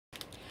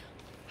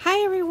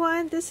Hi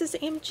everyone, this is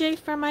MJ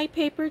from My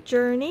Paper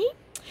Journey.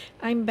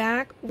 I'm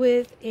back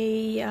with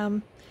a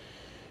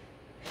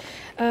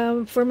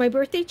for my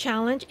birthday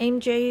challenge,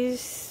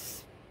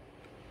 MJ's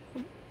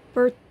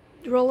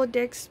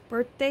Rolodex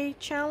birthday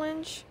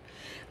challenge.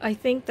 I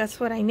think that's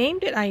what I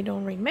named it. I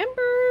don't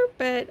remember,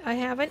 but I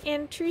have an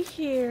entry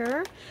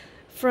here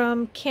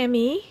from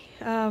Kemmy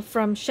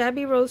from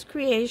Shabby Rose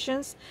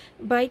Creations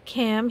by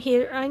Cam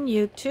here on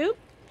YouTube,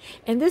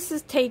 and this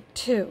is take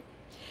 2.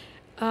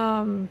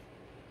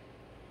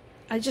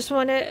 I just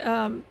want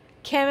to,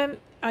 Kemmy,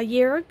 a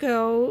year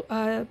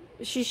ago,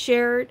 she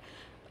shared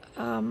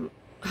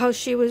how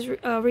she was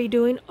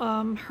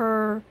redoing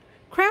her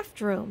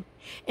craft room.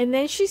 And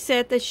then she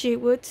said that she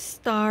would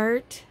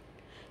start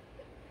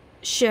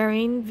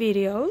sharing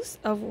videos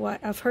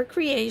of her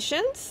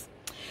creations.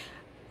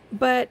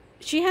 But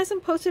she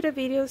hasn't posted a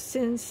video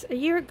since a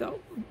year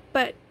ago.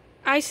 But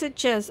I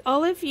suggest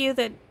all of you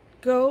that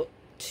go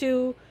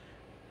to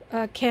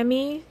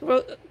Kemmy's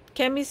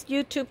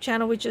YouTube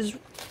channel, which is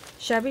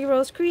Shabby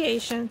Rose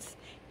Creations,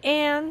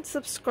 and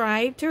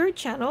subscribe to her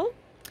channel.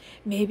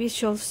 Maybe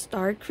she'll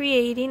start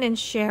creating and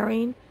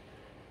sharing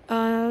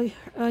on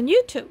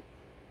YouTube.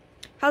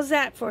 How's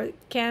that for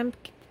Cam?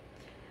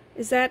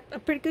 Is that a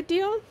pretty good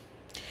deal?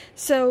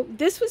 So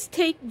this was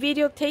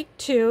video take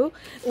 2.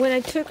 When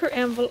I took her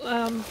envelope,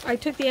 I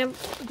took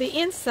the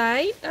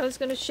inside. I was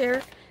going to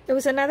share. There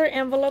was another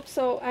envelope,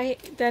 so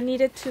that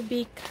needed to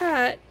be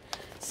cut,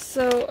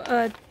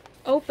 so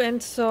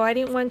opened. So I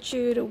didn't want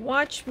you to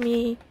watch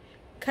me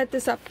cut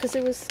this up because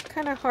it was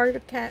kind of hard to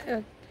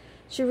cut.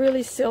 She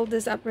really sealed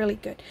this up really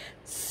good.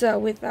 So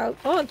without,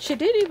 oh, she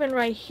did even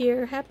write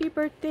here, happy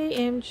birthday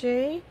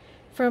MJ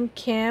from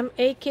Cam,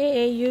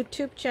 aka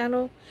YouTube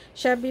channel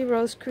Shabby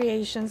Rose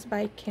Creations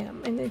by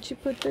Cam. And then she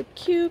put the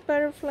cute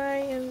butterfly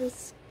and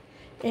this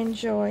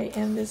enjoy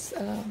and this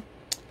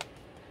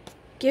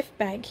gift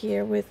bag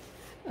here with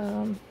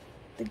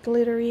the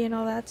glittery and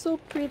all that. So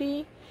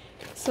pretty.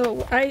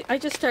 So I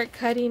just start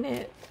cutting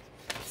it.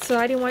 So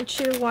I didn't want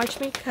you to watch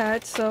me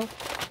cut. So,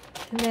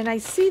 and then I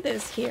see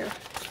this here.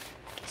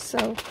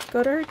 So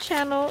go to her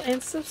channel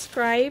and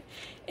subscribe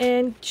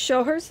and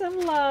show her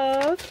some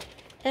love.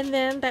 And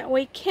then that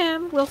way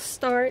Kim will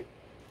start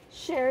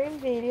sharing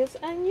videos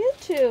on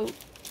YouTube.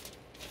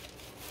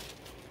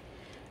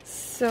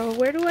 So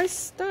where do I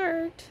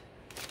start?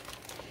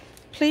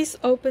 Please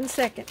open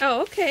second.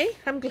 Oh, okay.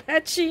 I'm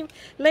glad she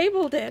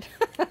labeled it.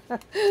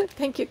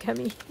 Thank you,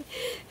 Kemmy.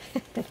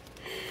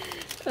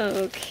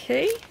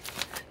 Okay.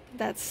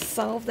 That's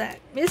solved that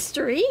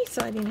mystery.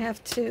 So I didn't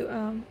have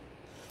to...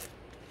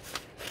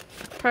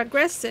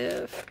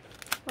 Progressive.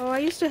 Oh, I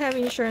used to have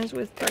insurance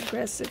with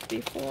Progressive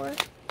before.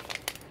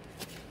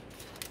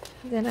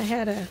 Then I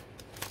had to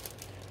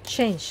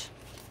change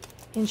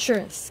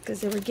insurance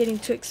because they were getting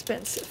too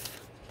expensive.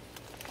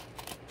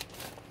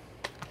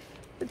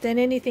 But then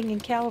anything in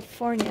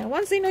California,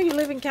 once they know you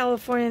live in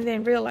California, they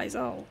realize,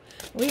 oh,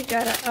 we've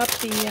got to up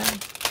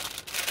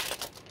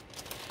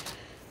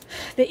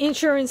the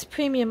insurance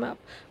premium up.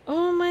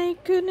 Oh my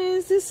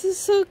goodness, this is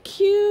so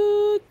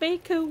cute.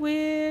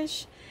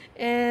 Make-A-Wish.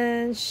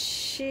 And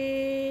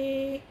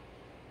she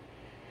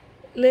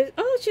lives,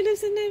 oh, she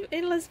lives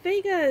in Las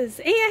Vegas.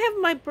 Hey, I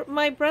have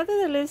my brother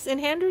that lives in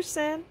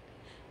Henderson.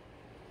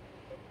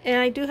 And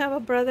I do have a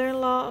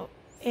brother-in-law,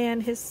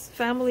 and his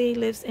family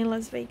lives in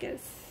Las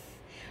Vegas.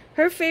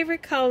 Her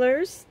favorite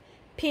colors,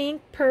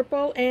 pink,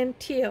 purple, and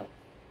teal.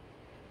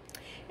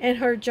 And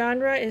her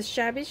genre is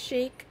shabby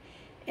chic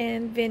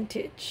and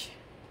vintage.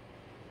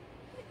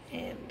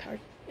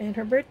 And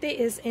her birthday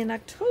is in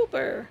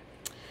October.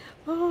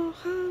 Oh,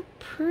 how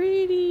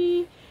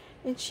pretty.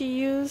 And she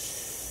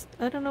used,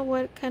 I don't know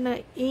what kind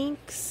of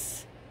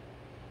inks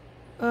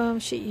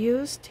she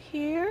used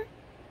here.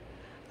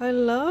 I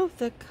love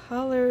the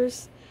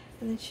colors.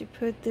 And then she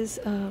put this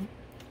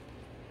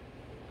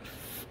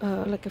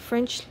like a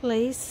French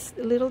lace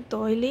little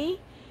doily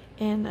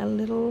and a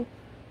little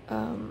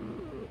oh,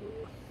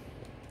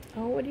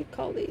 what do you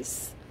call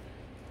these,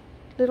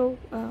 little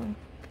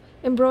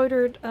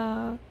embroidered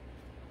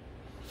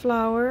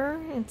flower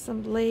and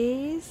some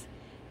lace.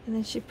 And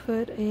then she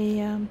put a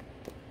and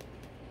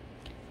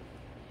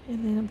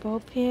then a ball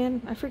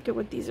pen. I forget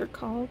what these are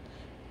called.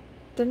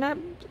 They're not,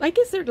 I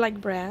guess they're like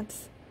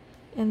brads.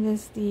 And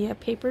there's the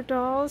paper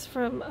dolls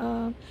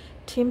from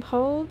Tim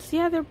Holtz.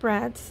 Yeah, they're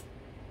brads.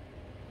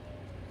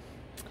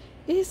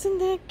 Isn't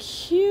that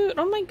cute?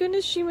 Oh my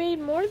goodness, she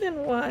made more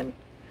than one.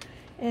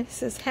 And it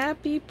says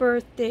happy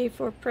birthday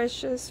for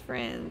precious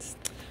friends.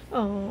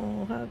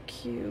 Oh, how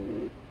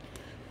cute.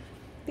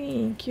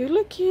 Thank you.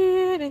 Look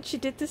at, and she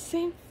did the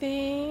same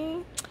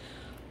thing.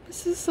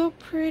 This is so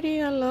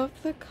pretty. I love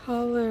the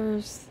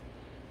colors.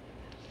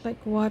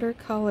 Like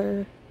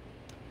watercolor.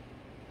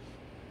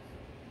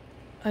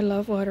 I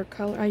love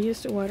watercolor. I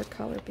used to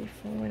watercolor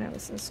before when I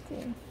was in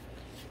school.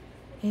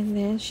 And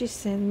then she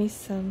sent me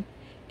some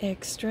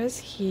extras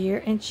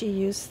here, and she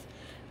used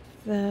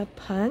the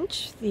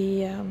punch,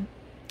 the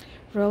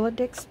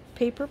Rolodex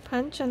paper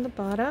punch on the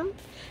bottom,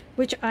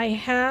 which I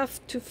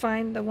have to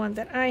find the one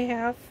that I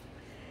have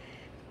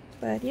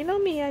But you know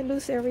me, I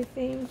lose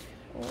everything,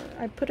 or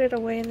I put it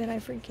away and then I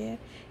forget.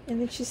 And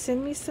then she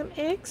sent me some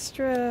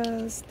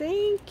extras.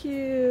 Thank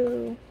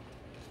you.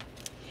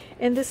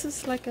 And this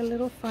is like a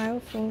little file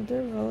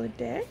folder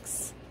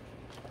Rolodex.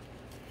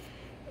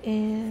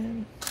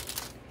 And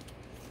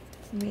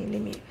let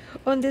me.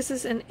 Oh, and this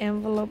is an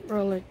envelope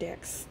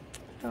Rolodex.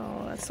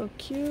 Oh, that's so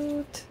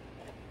cute.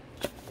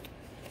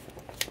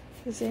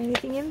 Is there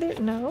anything in there?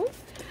 No.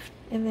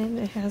 And then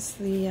it has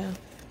the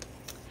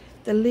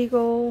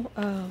legal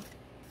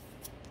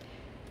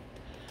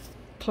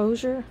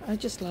closure. I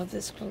just love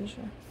this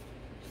closure.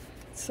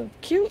 So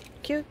cute,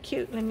 cute,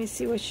 cute. Let me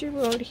see what she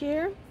wrote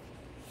here.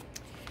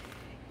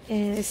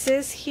 And it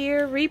says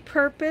here,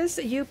 repurpose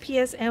a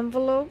UPS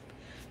envelope.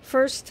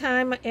 First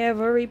time I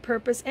ever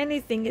repurpose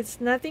anything.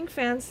 It's nothing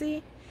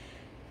fancy.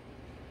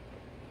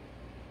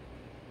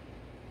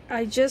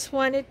 I just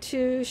wanted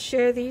to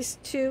share these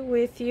two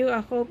with you.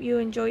 I hope you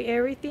enjoy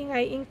everything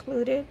I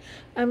included.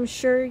 I'm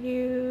sure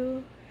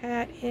you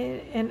had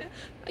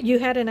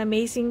an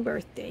amazing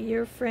birthday.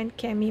 Your friend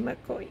Kemmy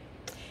McCoy,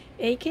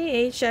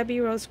 aka Shabby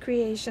Rose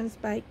Creations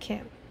by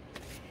Kim.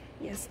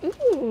 Yes.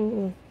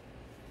 Ooh.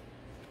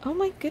 Oh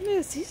my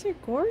goodness, these are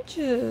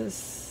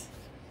gorgeous.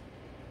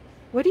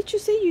 What did you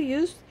say you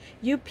used?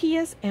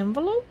 UPS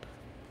envelope?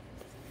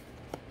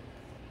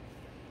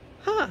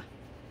 Huh.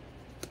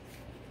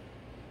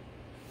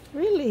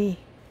 Really?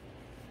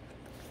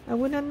 I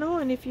wouldn't have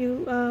known if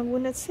you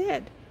wouldn't have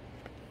said.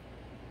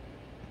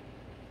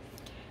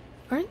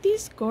 Aren't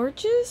these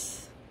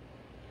gorgeous?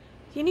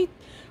 You need...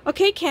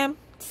 Okay, Cam.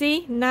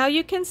 See, now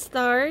you can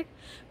start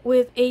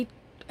with a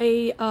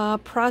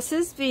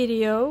process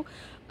video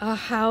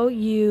how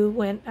you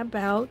went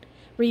about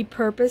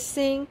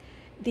repurposing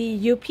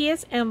the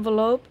UPS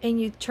envelope, and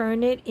you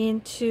turn it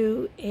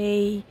into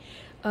a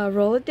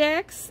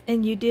Rolodex,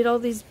 and you did all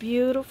these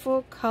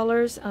beautiful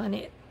colors on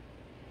it.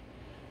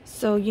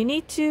 So you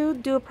need to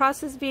do a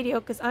process video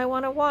because I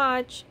want to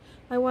watch.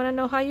 I want to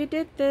know how you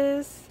did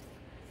this.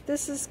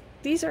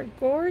 These are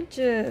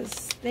gorgeous.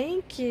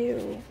 Thank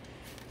you.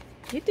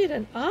 You did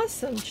an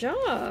awesome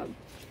job.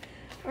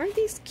 Aren't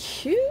these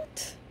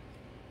cute?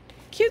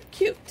 Cute,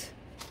 cute.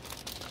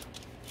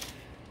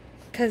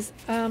 Because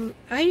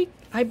I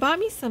bought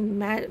me some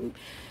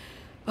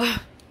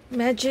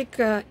magic.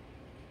 They're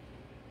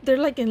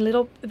like in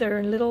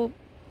little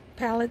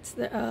pallets.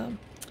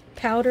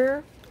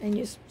 Powder, and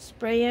you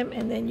spray them,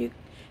 and then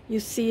you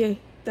see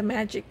the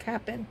magic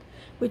happen,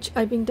 which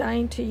I've been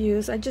dying to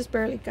use. I just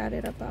barely got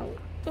it about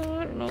I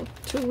don't know,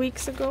 2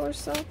 weeks ago or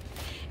so,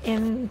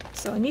 and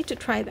so I need to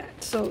try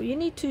that. So you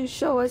need to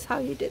show us how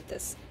you did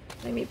this.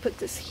 Let me put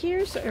this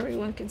here so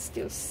everyone can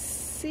still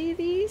see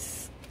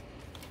these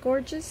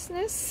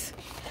gorgeousness.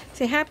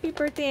 Say happy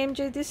birthday,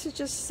 MJ. This is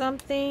just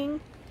something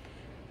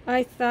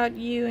I thought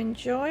you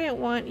enjoy. I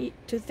want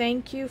to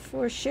thank you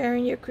for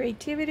sharing your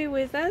creativity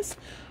with us.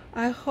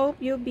 I hope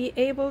you'll be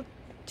able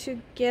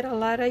to get a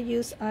lot of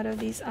use out of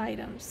these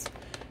items.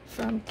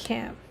 From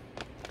Cam.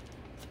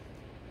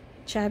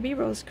 Shabby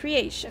Rose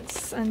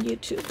Creations on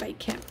YouTube by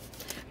Cam.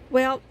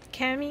 Well,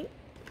 Cammy,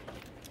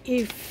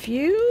 if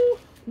you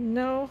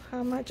know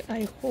how much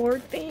I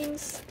hoard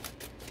things,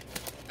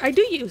 I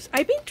do use.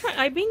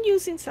 I've been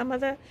using some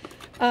of the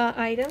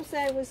items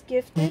that I was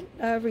gifted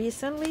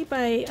recently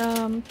by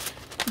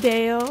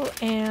Dale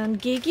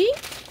and Gigi,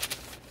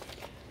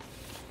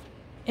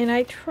 and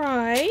I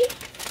try.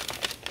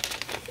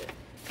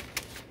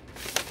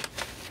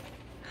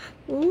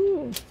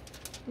 Ooh,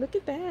 look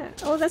at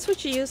that! Oh, that's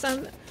what you use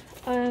on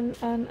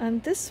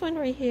this one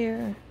right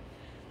here.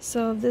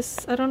 So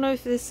this, I don't know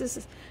if this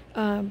is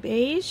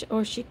beige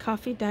or she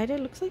coffee dyed it.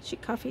 Looks like she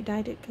coffee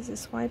dyed it because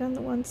it's white on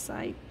the one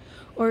side,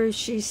 or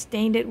she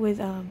stained it with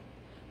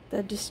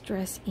the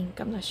distress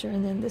ink. I'm not sure.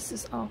 And then this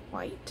is all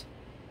white.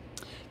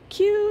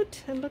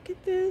 Cute. And look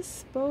at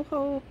this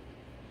boho.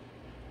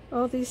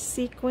 All these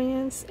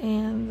sequins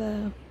and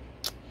the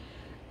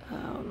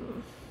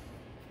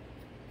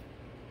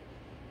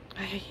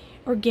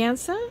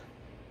organza.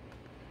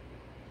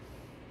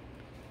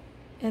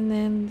 And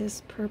then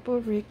this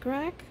purple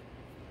rickrack.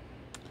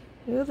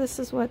 Oh, this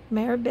is what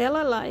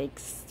Maribella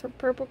likes. Her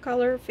purple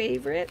color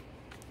favorite.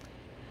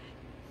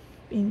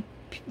 In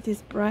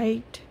this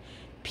bright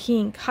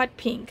pink, hot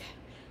pink.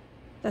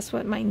 That's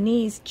what my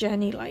niece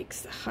Jenny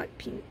likes, the hot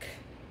pink.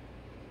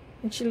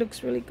 And she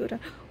looks really good.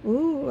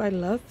 Ooh, I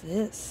love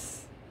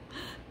this.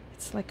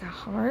 It's like a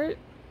heart.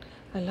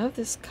 I love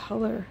this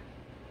color.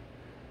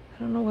 I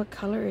don't know what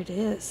color it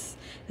is.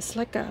 It's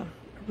like a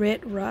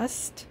red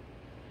rust.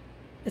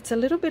 It's a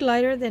little bit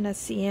lighter than a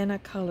sienna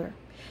color,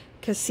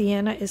 because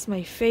sienna is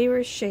my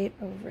favorite shade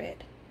of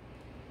red.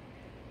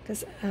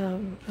 Because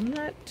I'm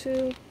not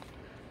too...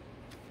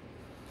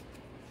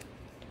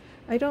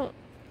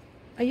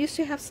 I used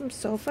to have some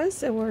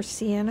sofas that were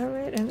sienna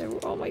red, and they were,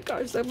 oh my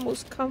gosh, the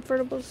most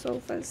comfortable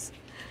sofas.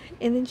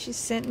 And then she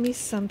sent me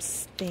some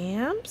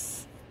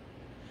stamps.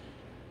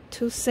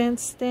 2-cent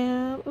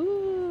stamp.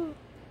 Ooh.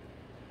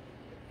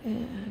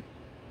 And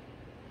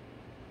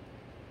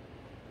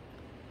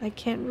I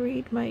can't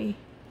read my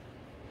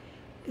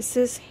It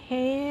says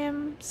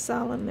Ham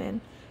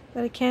Solomon,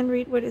 but I can't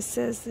read what it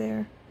says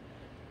there.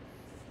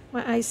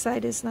 My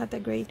eyesight is not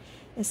that great.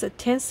 It's a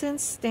 10-cent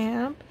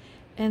stamp,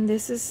 and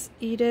this is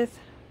Edith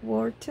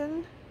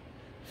Wharton,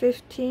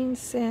 15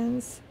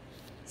 cents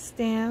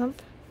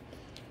stamp.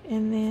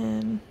 And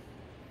then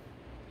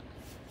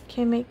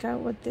can't make out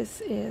what this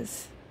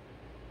is.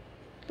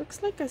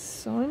 Looks like a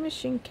sewing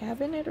machine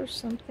cabinet or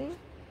something.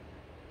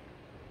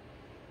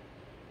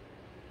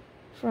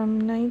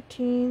 From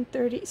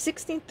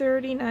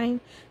 1639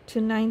 to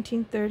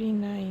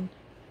 1939.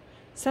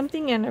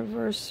 Something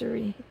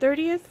anniversary.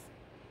 30th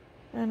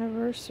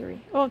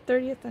anniversary. Oh,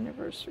 30th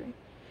anniversary.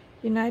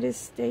 United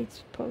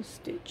States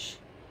postage.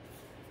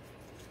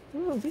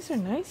 Oh, these are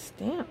nice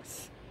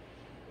stamps.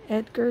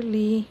 Edgar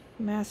Lee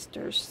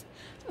Masters,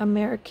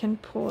 American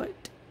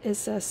poet.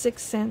 It's a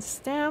 6-cent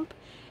stamp.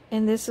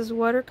 And this is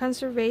water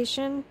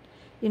conservation.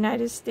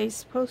 United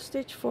States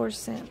postage, 4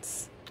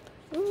 cents.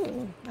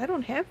 Oh, I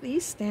don't have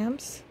these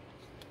stamps.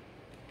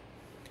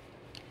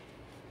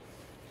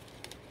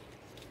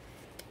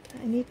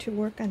 I need to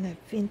work on that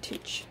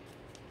vintage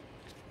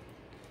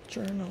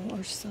journal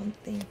or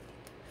something.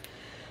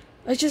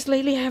 I just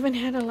lately haven't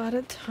had a lot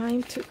of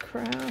time to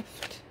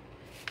craft.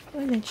 Oh,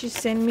 and then she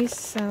sent me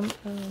some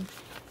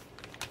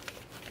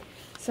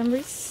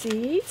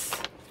receipts.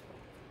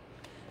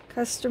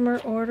 Customer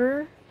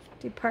order,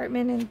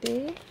 department and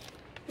day.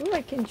 Oh,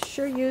 I can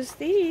sure use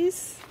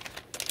these.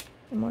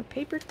 And more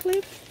paper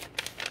clip.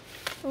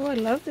 Oh, I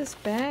love this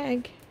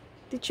bag.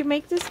 Did you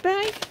make this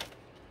bag?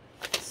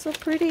 So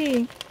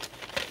pretty.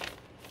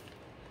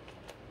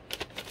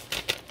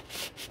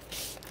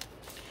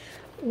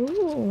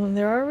 Ooh, and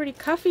they're already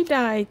coffee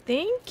dyed.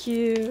 Thank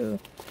you.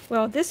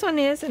 Well, this one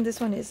is and this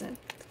one isn't.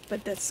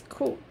 But that's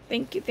cool.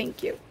 Thank you,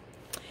 thank you.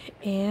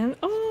 And,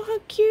 oh, how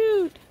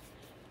cute.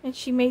 And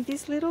she made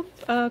these little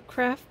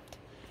craft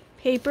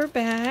paper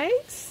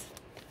bags.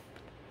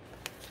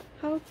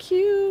 How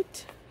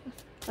cute.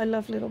 I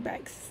love little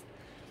bags.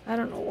 I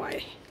don't know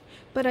why,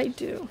 but I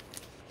do.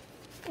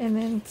 And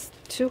then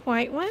 2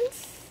 white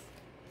ones.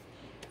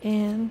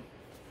 And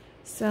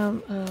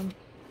some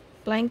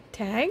blank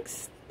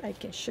tags. I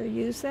can sure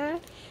use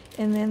that.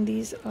 And then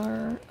these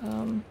are,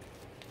 I'm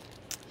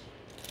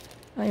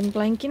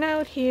blanking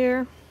out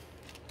here,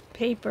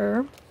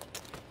 paper.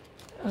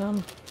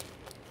 Well,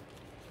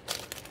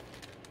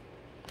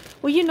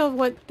 you know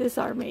what these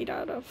are made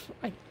out of.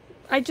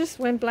 I just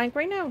went blank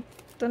right now.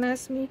 Don't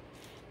ask me.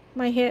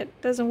 My head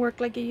doesn't work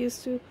like it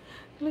used to.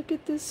 Look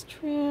at this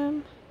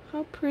trim.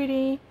 How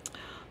pretty.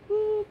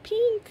 Ooh,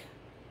 pink.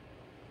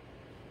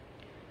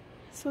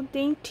 So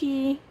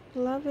dainty.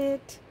 Love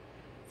it.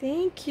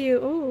 Thank you.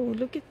 Oh,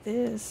 look at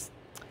this.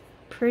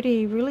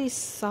 Pretty, really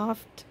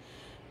soft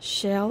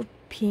shelled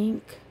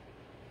pink.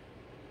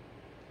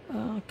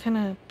 Kind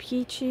of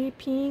peachy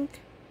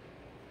pink.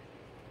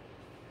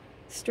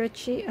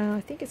 Stretchy,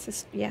 I think it's a,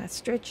 yeah,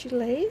 stretchy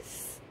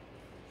lace.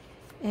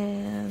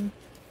 And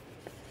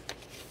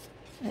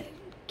a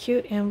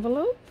cute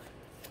envelope.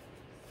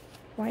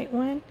 White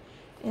one.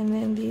 And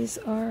then these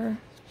are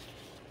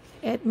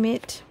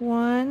admit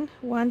one,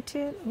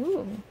 wanted.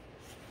 Ooh.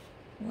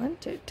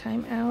 Wanted,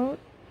 time out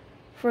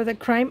for the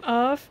crime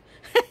of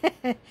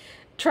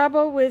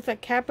trouble with a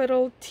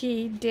capital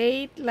T,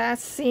 date,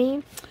 last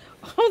seen.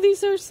 Oh,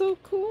 these are so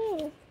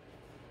cool.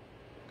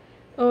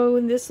 Oh,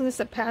 and this one is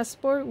a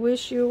passport,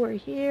 wish you were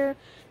here,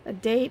 a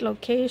date,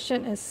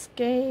 location,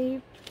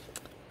 escape.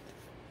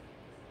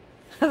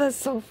 That's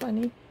so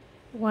funny.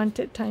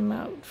 Wanted, time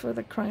out for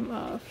the crime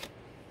of.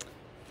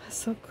 That's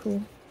so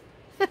cool.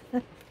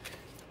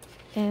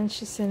 And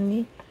she sent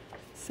me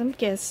some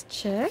guest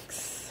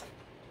checks.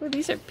 Oh,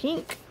 these are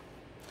pink.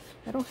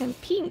 I don't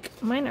have pink.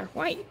 Mine are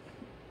white.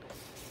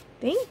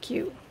 Thank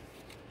you.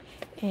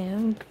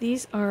 And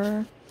these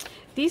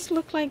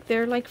look like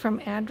they're like from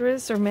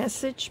address or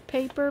message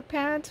paper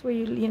pads where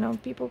you know,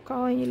 people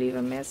call and you leave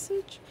a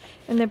message.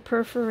 And they're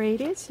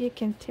perforated, so you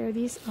can tear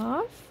these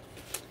off.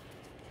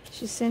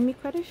 She sent me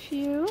quite a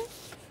few.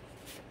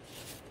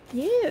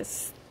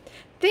 Yes.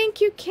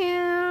 Thank you,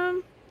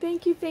 Cam.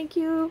 Thank you, thank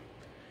you.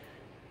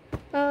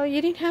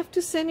 You didn't have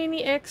to send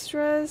any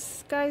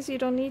extras, guys. You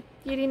didn't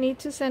need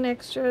to send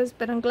extras,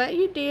 but I'm glad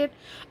you did.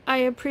 I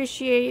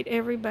appreciate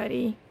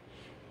everybody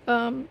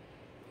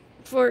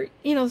for,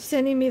 you know,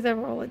 sending me the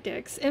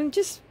Rolodex and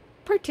just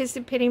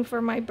participating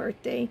for my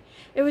birthday.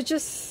 It was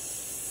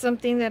just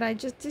something that I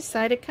just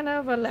decided, kind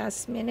of a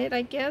last minute,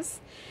 I guess,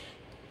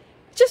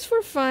 just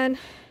for fun.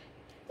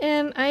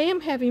 And I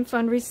am having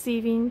fun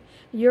receiving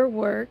your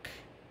work,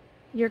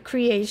 your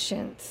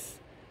creations.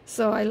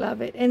 So I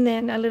love it. And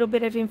then a little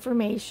bit of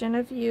information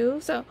of you.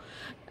 So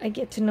I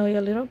get to know you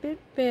a little bit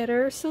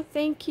better. So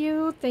thank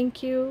you.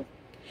 Thank you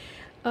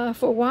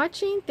for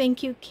watching.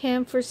 Thank you,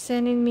 Cam, for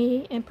sending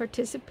me and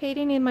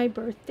participating in my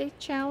birthday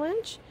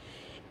challenge.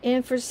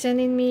 And for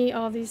sending me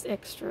all these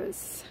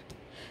extras.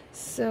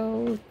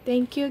 So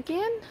thank you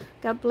again.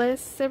 God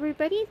bless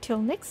everybody. Till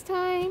next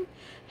time.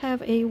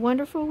 Have a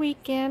wonderful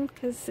weekend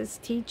because it's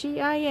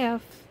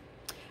TGIF.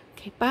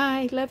 Okay,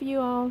 bye. Love you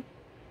all.